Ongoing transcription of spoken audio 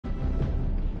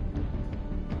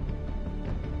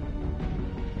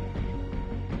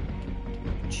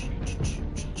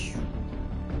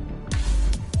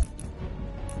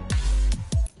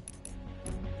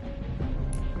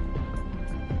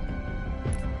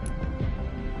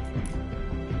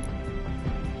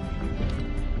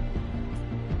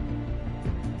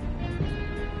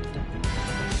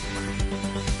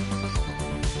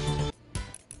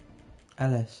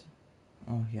Ellis.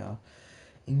 Oh yeah.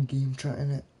 In game chat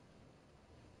innit?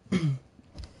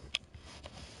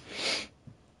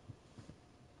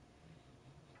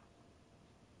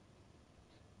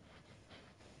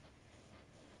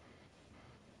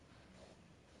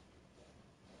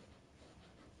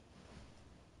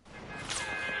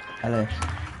 Ellis.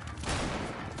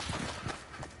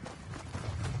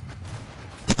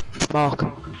 Mark.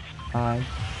 Hi.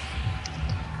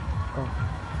 Oh.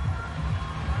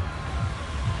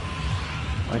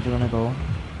 Where do you wanna go?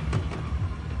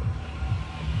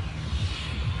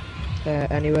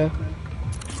 Anywhere.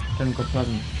 Don't go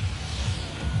Pleasant.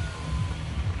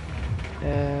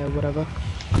 Whatever.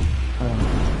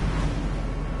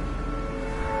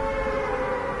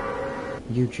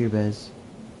 YouTubers.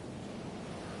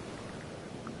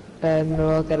 No,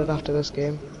 I'll get it after this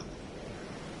game.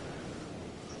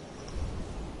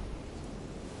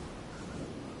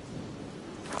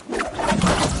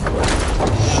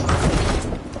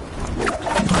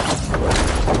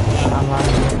 I'm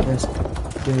landing at this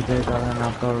dude and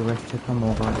I've got a rift to come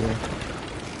over here.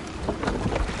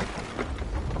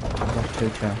 I've got 2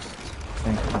 chests. I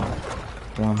think not.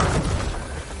 1.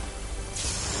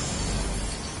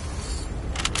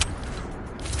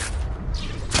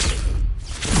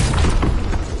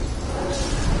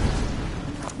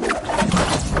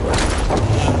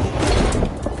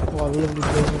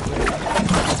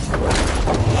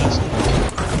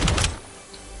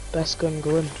 Best gun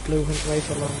going, blue hunt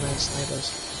rifle on their snipers.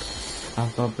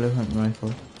 I've got blue hunting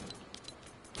rifle.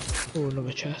 Oh,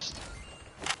 another chest.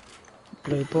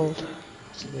 Blue bolt.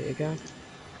 So there you go.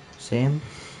 Same.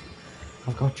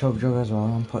 I've got chug jug as well.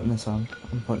 I'm putting this on.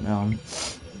 I'm putting it on.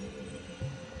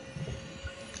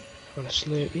 Got a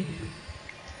Slurpee.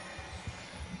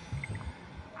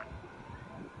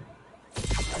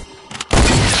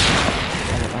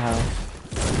 What the hell?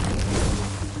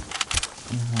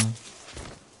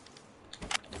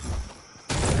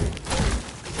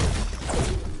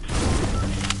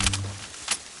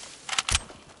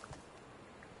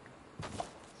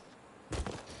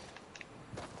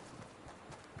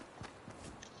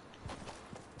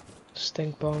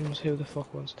 Stink bombs, who the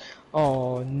fuck wants?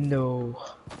 Oh no.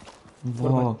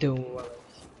 What am I doing with my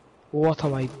life? What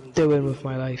am I doing with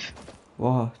my life?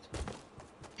 What?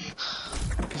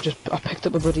 I picked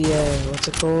up a bloody, what's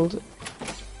it called?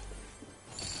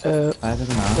 I don't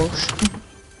know. Bush.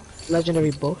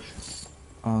 Legendary bush.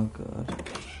 Oh god.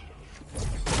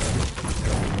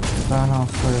 Turn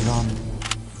off, put it on.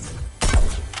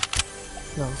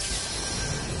 No.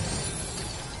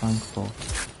 Thankful.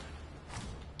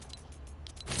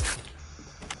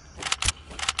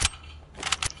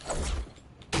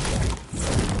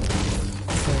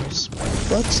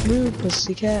 What's new,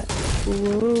 pussycat? Whoa,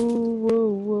 whoa,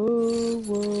 whoa,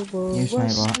 whoa, whoa. New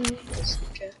sniper. New,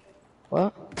 pussycat?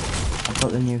 What? I've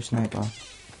got the new sniper.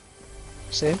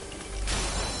 Same?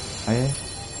 Are you?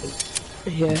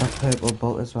 Yeah. I've got purple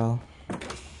bolt as well.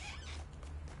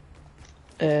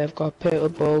 I've got purple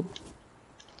bulb,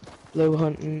 blue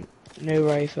hunting, new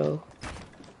rifle,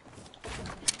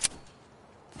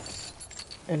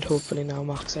 and hopefully now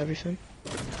max everything.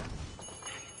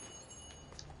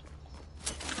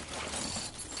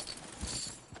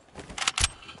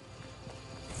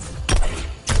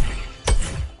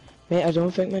 Mate, I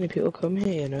don't think many people come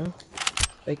here, you know?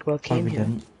 Like, well, came Probably here.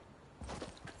 didn't.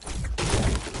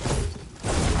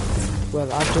 Well,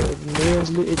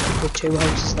 millions looted the 2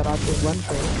 houses that I just went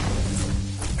through.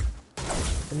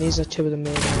 And these are 2 of the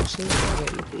main houses that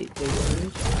they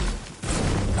looted.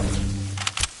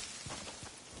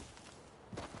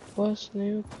 What's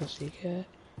new, pussycat?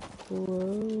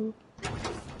 Whoa.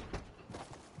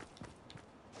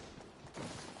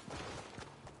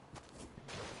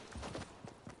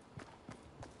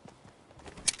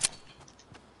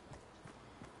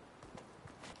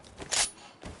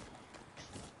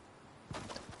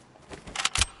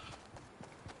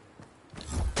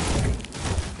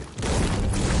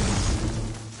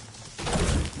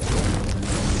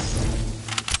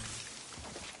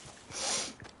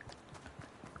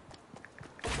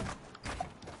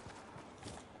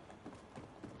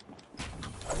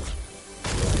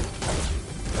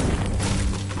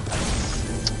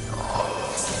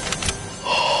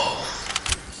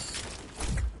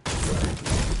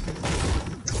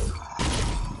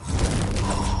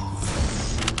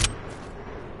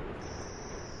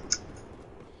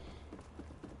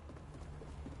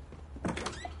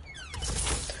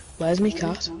 Where's my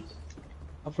cat?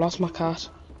 I've lost my cat.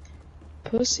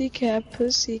 Pussycat,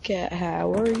 pussycat,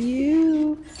 how are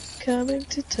you? Coming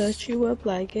to touch you up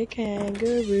like a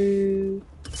kangaroo.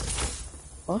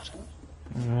 What?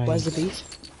 Right. Where's the beat?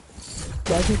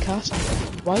 Where's my cat?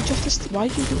 Why'd you have to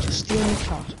why'd you just steal my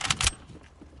cat?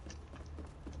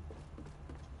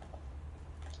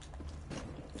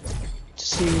 It's a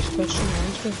serious question,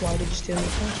 answer. Why did you steal my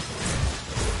cat?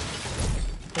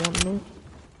 I want to know.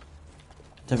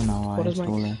 Don't know why I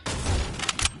stole it.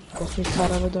 What's my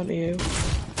cat ever done to you?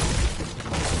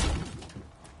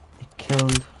 It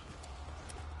killed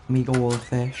me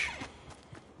goldfish.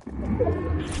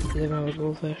 You didn't have a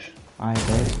goldfish. I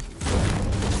did.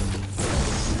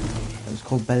 It was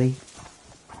called Billy.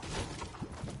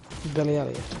 Billy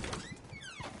Elliot.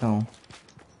 No.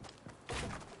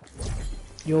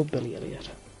 You're Billy Elliot.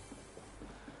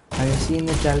 Have you seen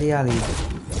the Jelly Alley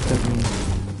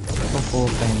football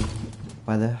thing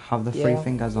where they have the three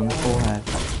fingers on the forehead?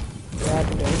 Yeah, I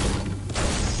can do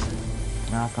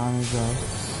it. Nah, I can as well.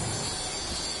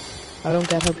 I don't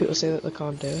get how people say that they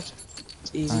can't do it.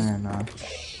 It's easy. I don't know.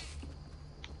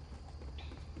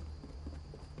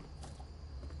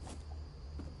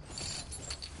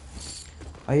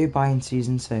 Are you buying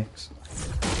season 6?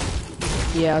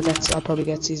 Yeah, I'll probably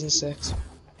get season 6.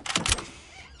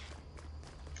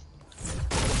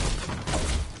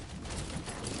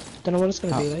 Don't know what it's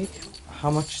gonna be like.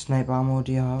 How much sniper ammo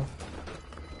do you have?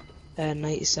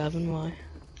 97, why?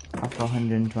 I've got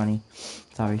 120.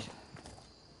 Sorry.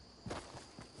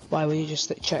 Why were you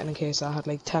just checking in case I had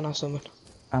like 10 or something?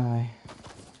 Aye.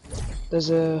 There's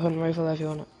a hunting rifle there if you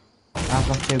want it. I've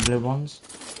got 2 blue ones.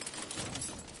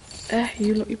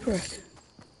 You lucky prick.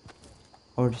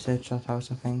 Already searched that house,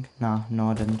 I think. Nah, no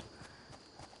I didn't.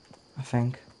 I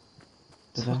think.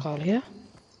 Did I? Fuck all here.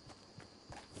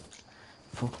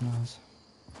 Fuck knows.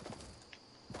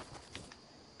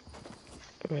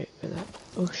 Right, with that.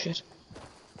 Oh shit.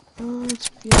 Oh, it's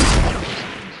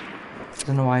beautiful.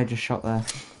 Don't know why I just shot there.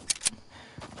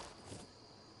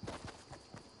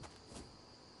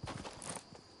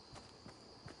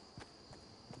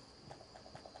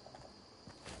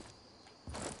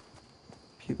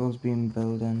 People's been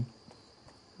building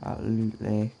at Loot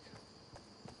Lake.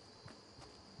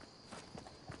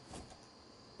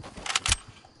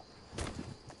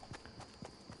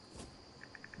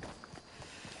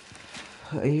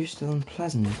 Are you still in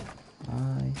Pleasant?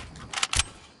 Aye.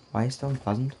 Why are you still in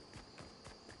Pleasant?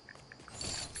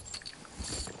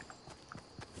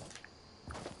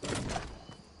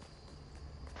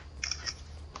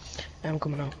 I'm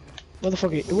coming out. What the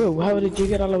fuck are you? Whoa, how did you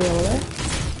get all the way over there?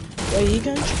 Where are you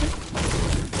going, chicken?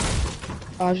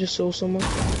 I just saw someone.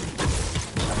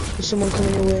 There's someone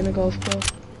coming your way in a golf club.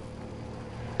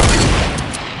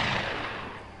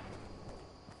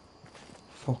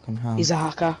 Fucking hell. He's a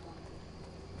hacker.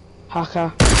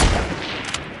 Hacker.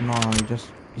 No,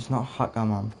 he's not a hacker,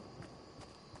 man.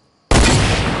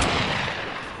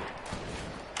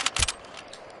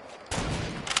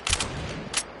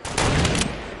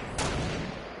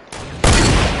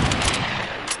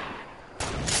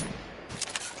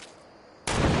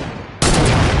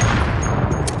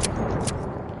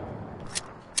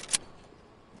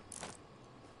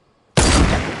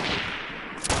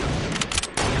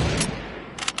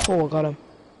 Oh, I got him.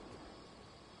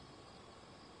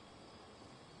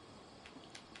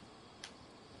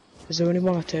 Is there only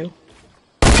one or two?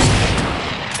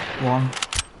 One.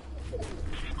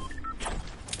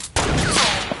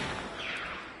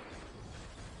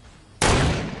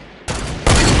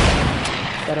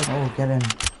 Got him. Oh, get him.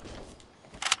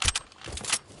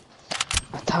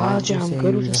 I told you I'm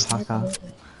good with this hacker.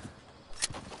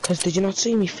 Cause did you not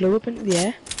see me flew up into the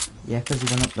air? Yeah, because he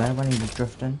went up there when he was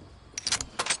drifting.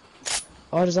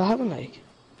 Oh, does that happen like?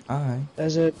 Aye.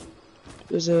 There's a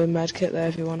med kit there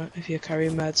if you want it, if you're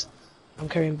carrying meds. I'm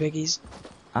carrying biggies.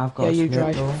 I've got yeah, a you split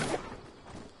drive. though.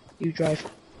 You drive.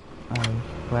 Aye.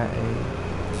 Where are you?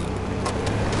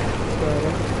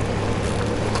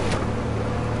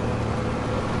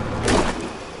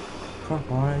 Fuck,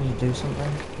 I wanted to do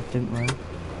something. It didn't work.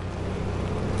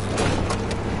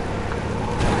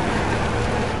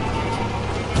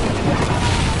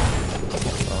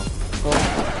 Oh.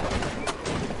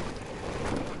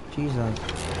 Jesus.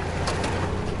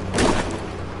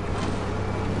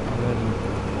 Already.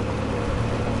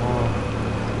 Oh.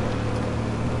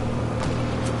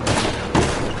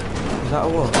 Is that a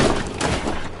wolf?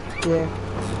 Yeah.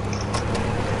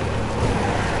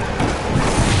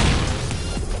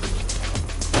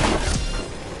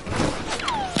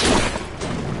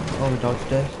 Oh, we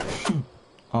dodged it.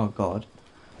 Oh god.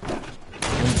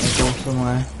 Wouldn't they go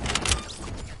somewhere?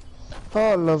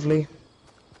 Oh, lovely.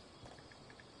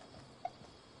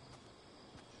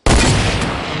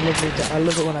 I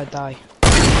love it when I die.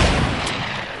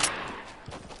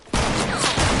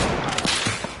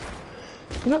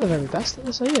 You're not the very best at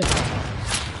this, are you?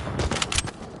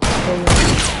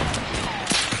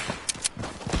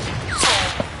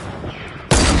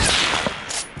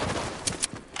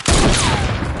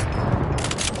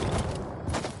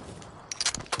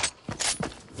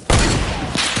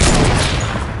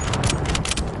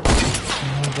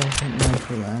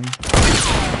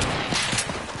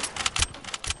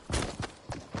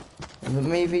 Is it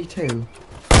me V2?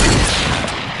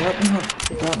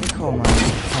 Let me call man.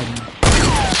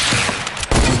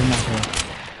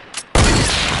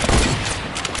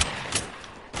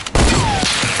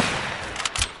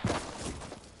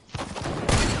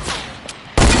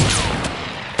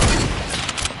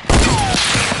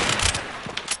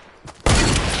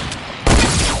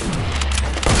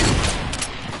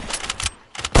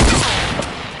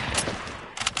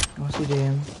 What's he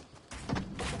doing?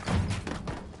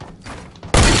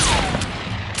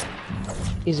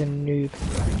 He's a noob.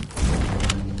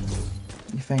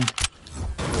 You think?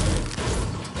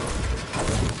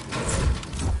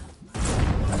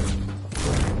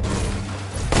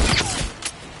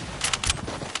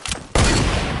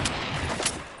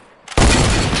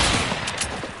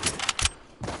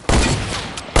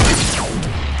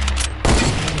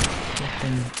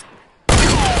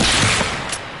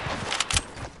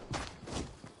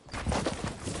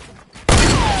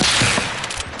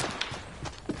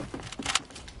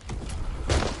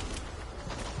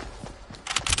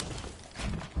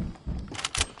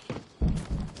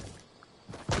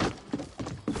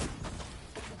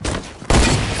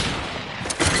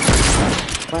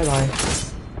 Bye bye.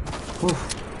 Oof.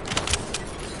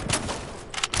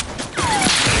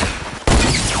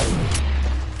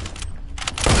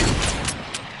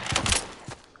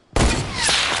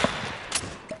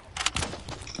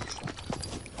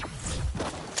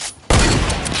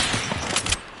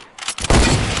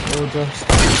 Oh, just.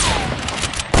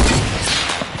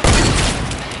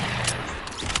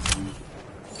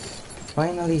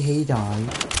 Finally, he died.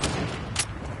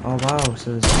 Oh wow,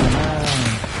 so there's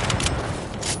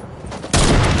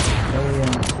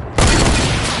brilliant.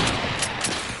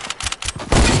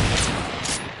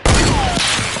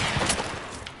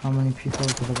 How many people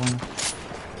do they want?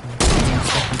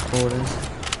 Second quarters.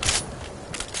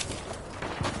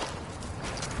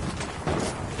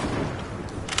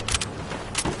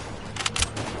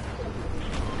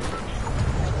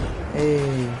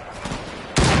 Hey.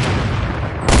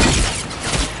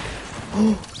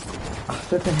 Oh, I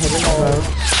flipping hit him as well.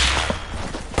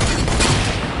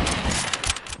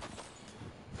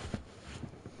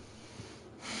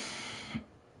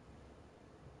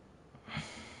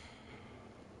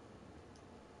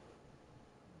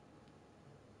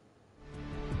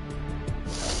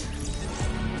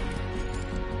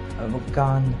 I've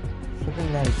gone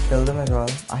flipping like killed him as well.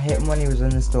 I hit him when he was in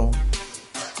the storm.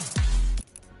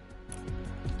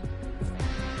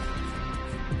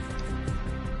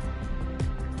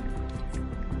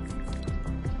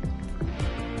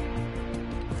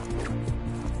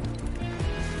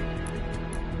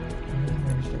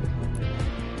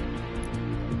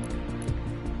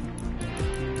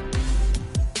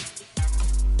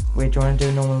 Wait, do you want to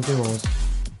do normal duos?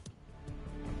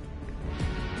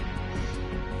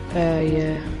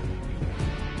 Yeah.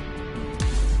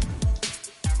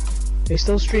 Are you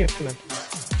still streaming?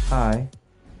 Hi.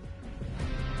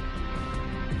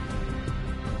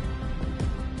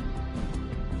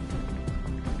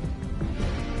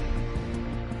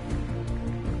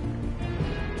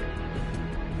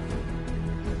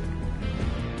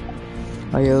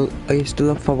 Are you still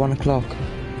up for 1 o'clock?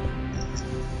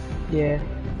 Yeah.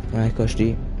 Right,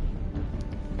 Kushti.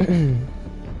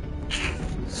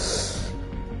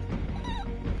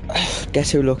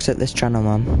 Guess who looks at this channel,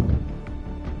 man?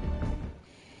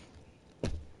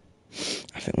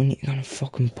 I think we need to go on a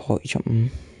fucking potty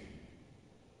jumping.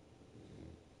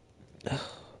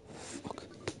 Fuck.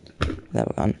 There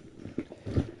we go.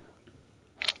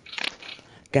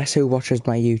 Guess who watches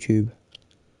my YouTube?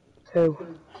 Who?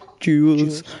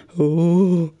 Jules.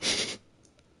 Oh.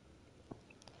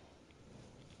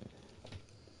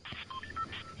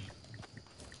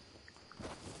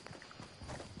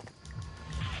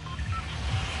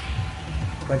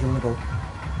 Where do you want to go?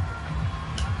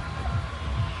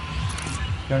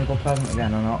 You want to go Pleasant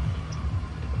again or not?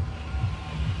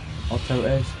 Or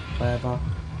Tilted, wherever.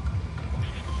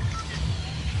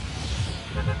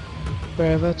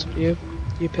 Wherever, it's up to you.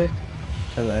 You pick.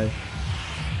 Tilted.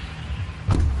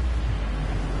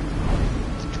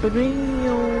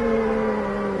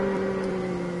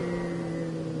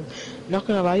 Not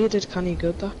gonna lie, you did kinda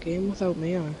good that game without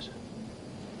me on it.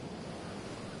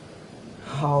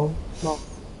 How? No.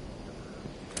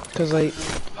 Because like,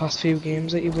 the past few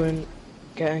games that you weren't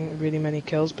getting really many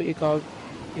kills, but you got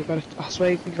You got. I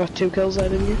swear you got 2 kills there,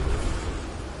 didn't you?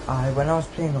 When I was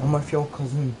playing on with your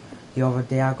cousin the other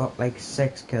day, I got like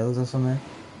 6 kills or something.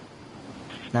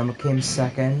 Then we came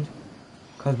second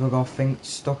because we got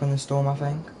stuck in the storm, I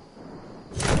think.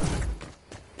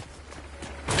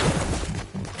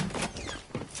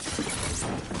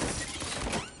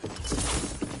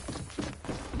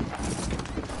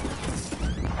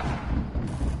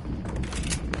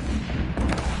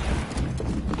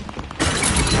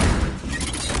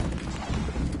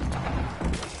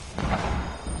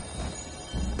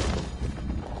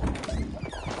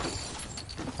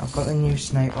 I've got a new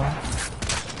sniper.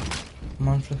 I'm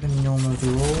on flipping normal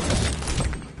duos.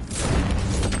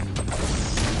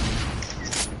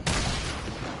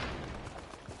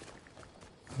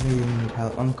 I really need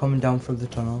help. I'm coming down through the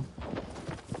tunnel.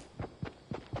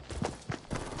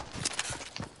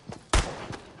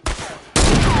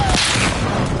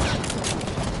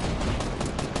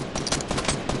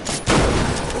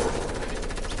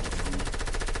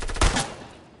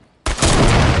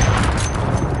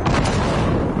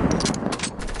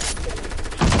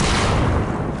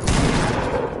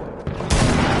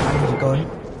 I need a gun.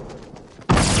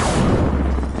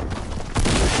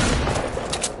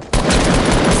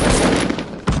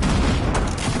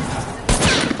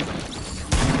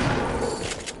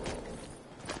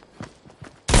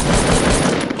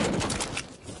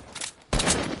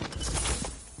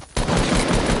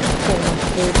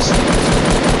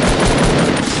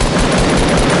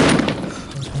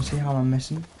 I was gonna see how I'm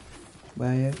missing.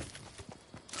 Where are you?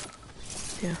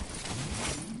 Yeah.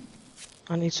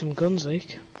 I need some guns,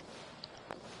 like.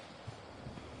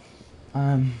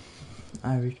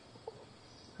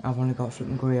 I've only got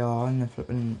flipping grey R and a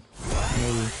flipping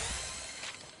new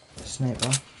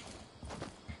sniper.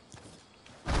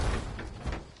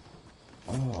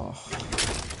 Oh,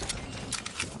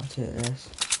 I'll take this.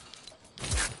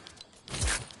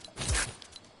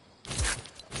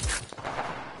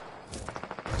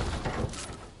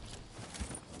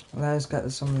 Let's get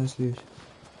some of this loot.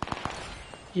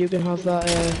 You can have that.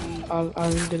 I'm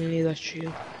gonna need that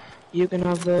shield. You can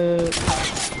have the.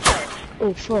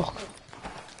 Oh fuck!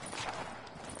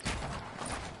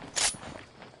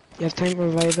 You have time to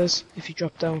revive us if you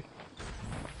drop down.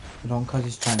 Not because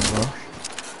he's trying to rush.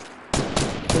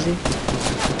 Does he?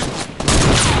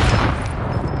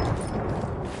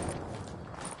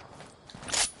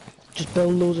 Just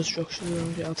build loads of structures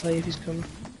around it. I'll tell you if he's coming.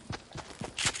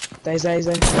 He's there.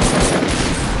 No.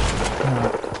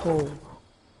 Oh.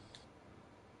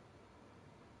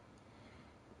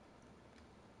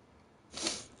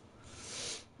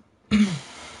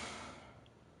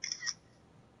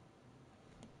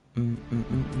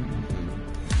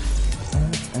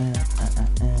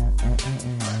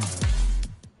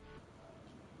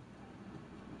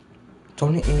 It's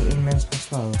only 18 minutes past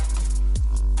 12.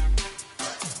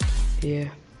 Yeah.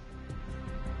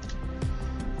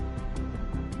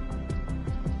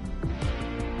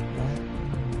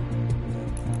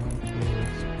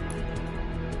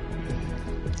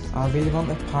 I really want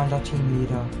the Panda team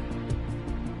leader.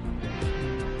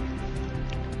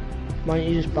 Why don't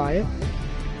you just buy it?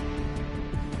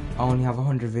 I only have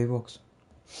 100 V-Bucks.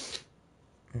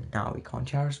 No, we can't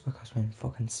share us because we're in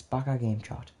fucking Spacker game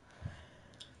chat.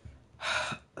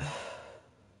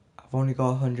 I've only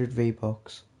got 100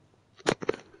 V-Bucks.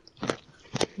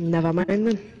 Never mind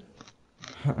then.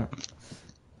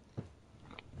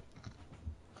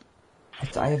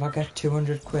 If I ever get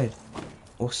 200 quid,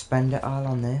 or spend it all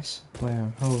on this,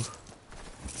 well, oh,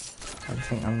 what do you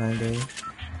think I'm gonna do?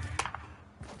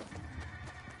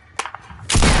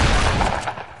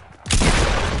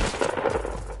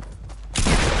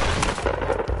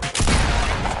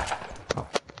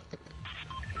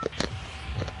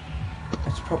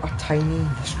 It's proper tiny,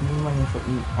 the screen when you're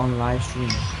putting on live stream.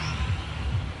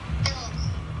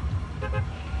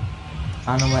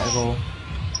 I know where to go.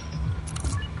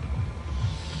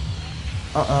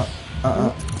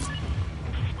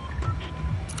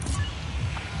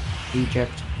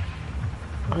 Egypt.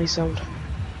 Nice sound.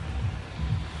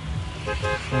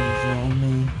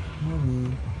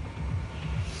 Mommy.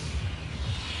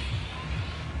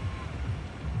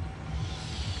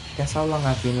 Guess how long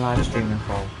I've been live streaming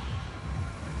for?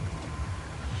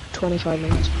 25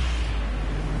 minutes.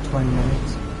 20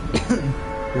 minutes.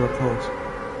 You were close.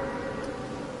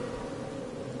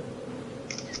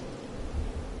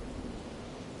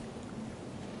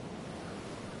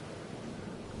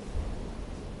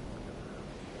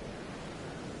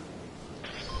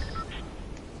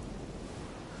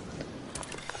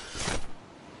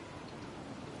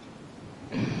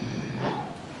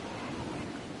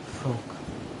 Fuck.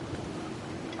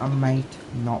 I might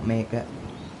not make it.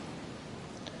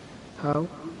 How?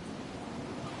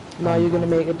 Now you're gonna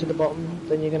make it to the bottom,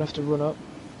 then you're gonna have to run up.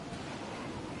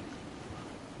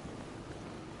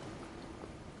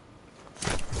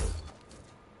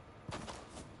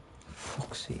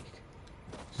 Fuck's sake.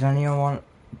 Did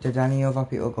any other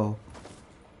people go?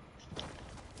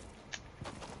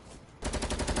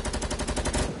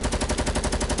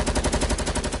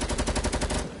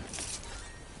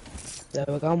 There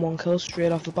we go, 1 kill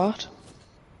straight off the bat.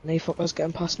 No fuckers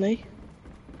getting past me.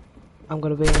 I'm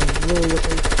gonna be in really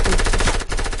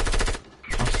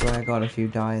I swear to God, if you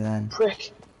die then.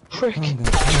 Prick! Prick! Oh,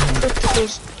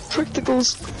 Pricticles!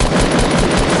 Pricticles!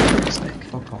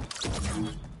 fuck off.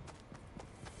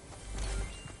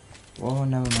 Whoa,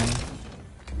 never mind.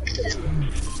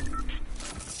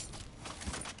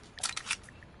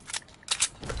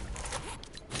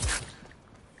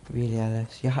 Really,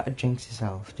 Ellis? You had to jinx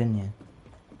yourself, didn't you?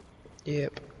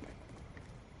 Yep.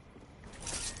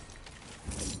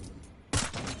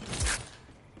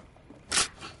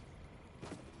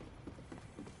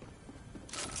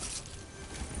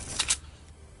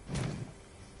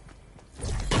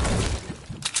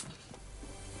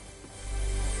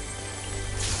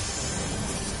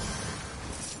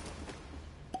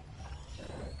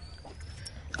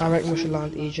 I reckon we should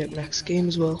land Egypt next game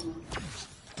as well.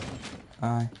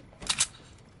 Aye.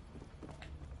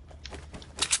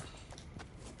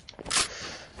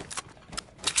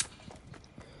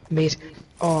 Mate,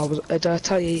 did I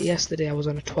tell you yesterday I was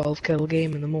on a 12 kill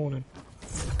game in the morning?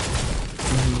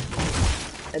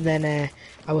 And then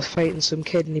I was fighting some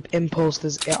kid and he impulsed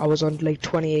us, I was on like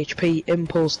 20 HP,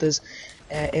 impulsed us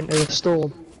into the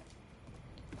storm.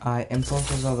 Aye,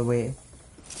 impulses are the way.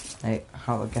 Like,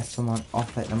 how to get someone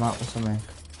off like the map or something.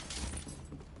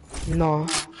 No,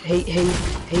 he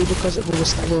because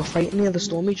we were fighting near the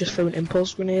storm, he just threw an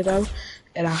impulse grenade out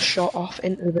and I shot off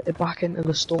back into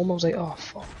the storm. I was like, oh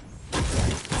fuck.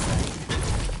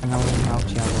 And I was out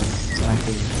here like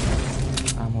the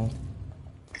ammo.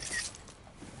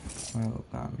 Well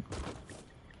done.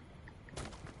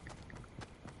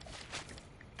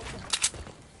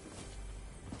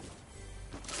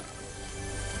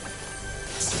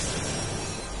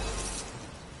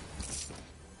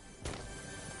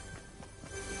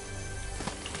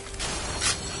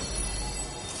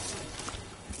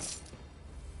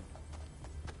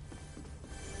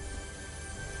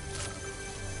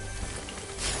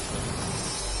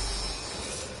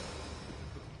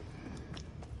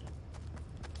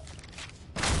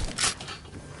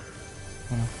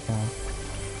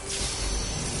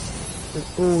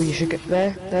 Oh, you should get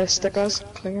there, stickers,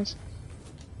 clingers.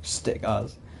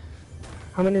 Stickers.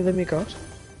 How many of them you got?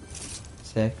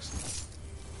 6.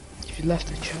 You left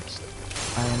the chest.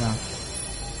 I don't know.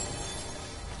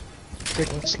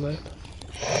 Freaking slurp.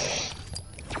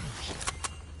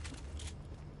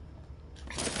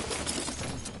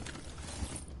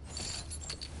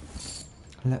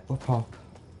 Little pop.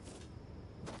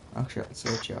 Actually, I'll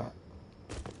search it out.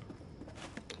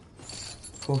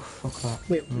 Oh, fuck that.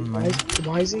 Wait,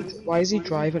 why is he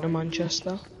driving to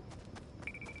Manchester?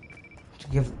 To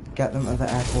get them to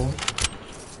the airport.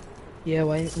 Yeah,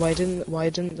 why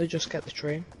didn't they just get the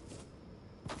train?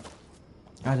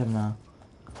 I don't know.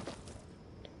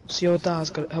 So your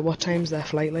dad's got what time's their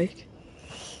flight like?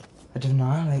 I don't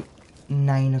know, like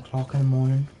 9 o'clock in the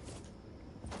morning.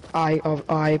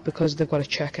 Because they've got a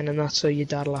check-in and that, so your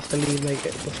dad'll have to leave like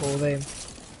before them.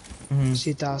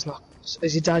 So your dad's not.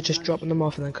 Is your dad just dropping them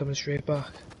off and then coming straight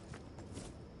back?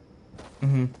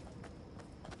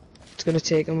 It's gonna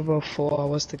take him about 4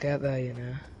 hours to get there, you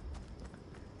know.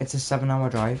 It's a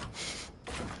 7-hour drive.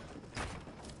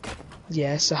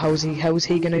 Yeah, so how's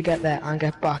he gonna get there and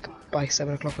get back by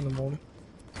 7 o'clock in the morning?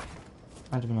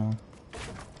 I don't know.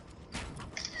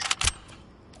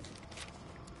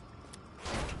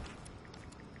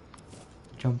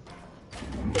 Jump.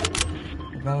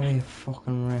 It better be a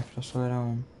fucking rift, I swear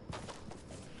down.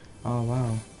 Oh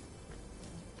wow.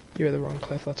 You're at the wrong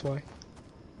cliff, that's why.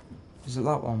 Is it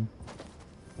that one?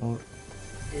 Or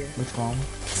Yeah. which one?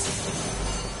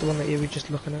 The one that you were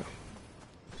just looking at.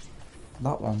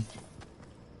 That one.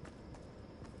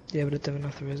 Yeah, but it doesn't know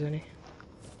if there is any.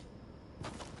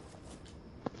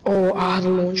 Oh, I had a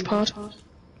launch pad.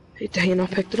 Hey, did you not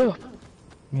picked it up?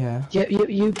 Yeah. Yeah,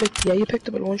 you picked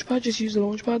up a launch pad. Just use the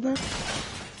launch pad then.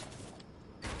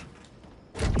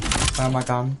 Where am I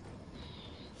gone?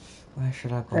 Where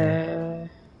should I go?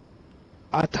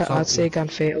 I'd say gone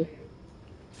fatal.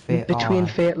 Between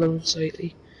fatal and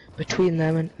slightly. Between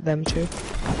them and them two.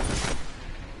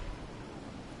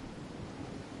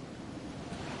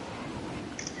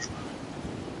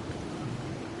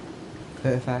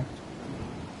 Perfect.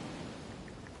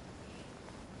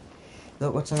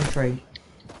 Look what's in the tree.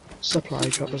 Supply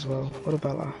drop as well. What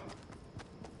about that?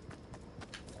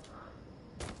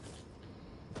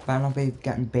 Better not be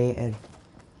getting baited.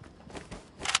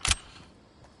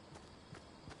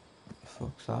 The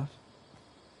fuck's that?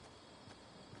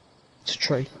 It's a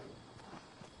tree.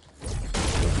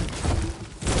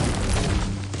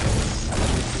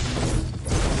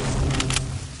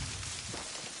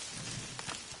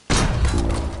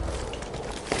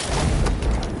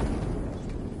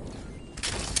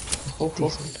 Oh,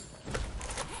 Decent.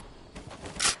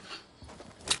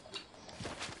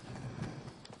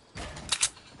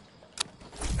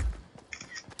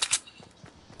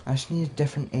 I just need a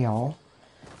different AR.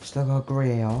 Still got a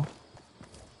grey AR.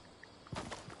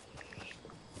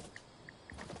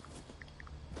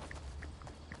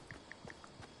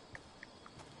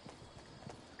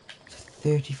 There's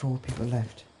 34 people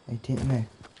left. 18 to me.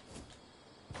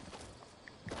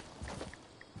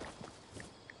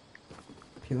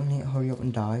 People need to hurry up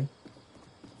and die.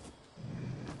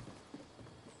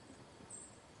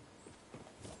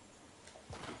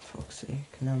 Fuck's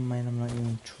sake, never mind, I'm not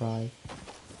even try.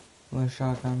 Well,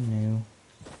 shotgun new.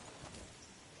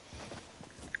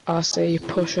 I say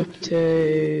push up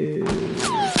to...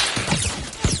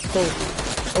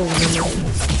 Oh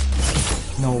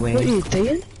no. No way. What are you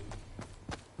doing?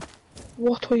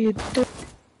 What are you doing?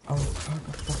 Oh, fuck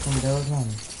the fucking build, man.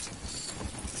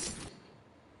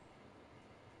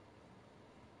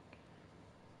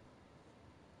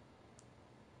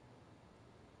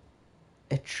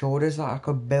 It showed us that I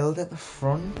could build at the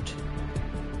front.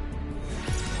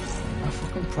 I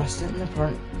fucking pressed it in the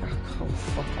front. Oh,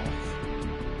 fuck off.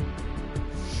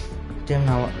 Didn't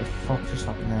know what the fuck just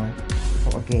happened there.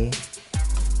 What a gay.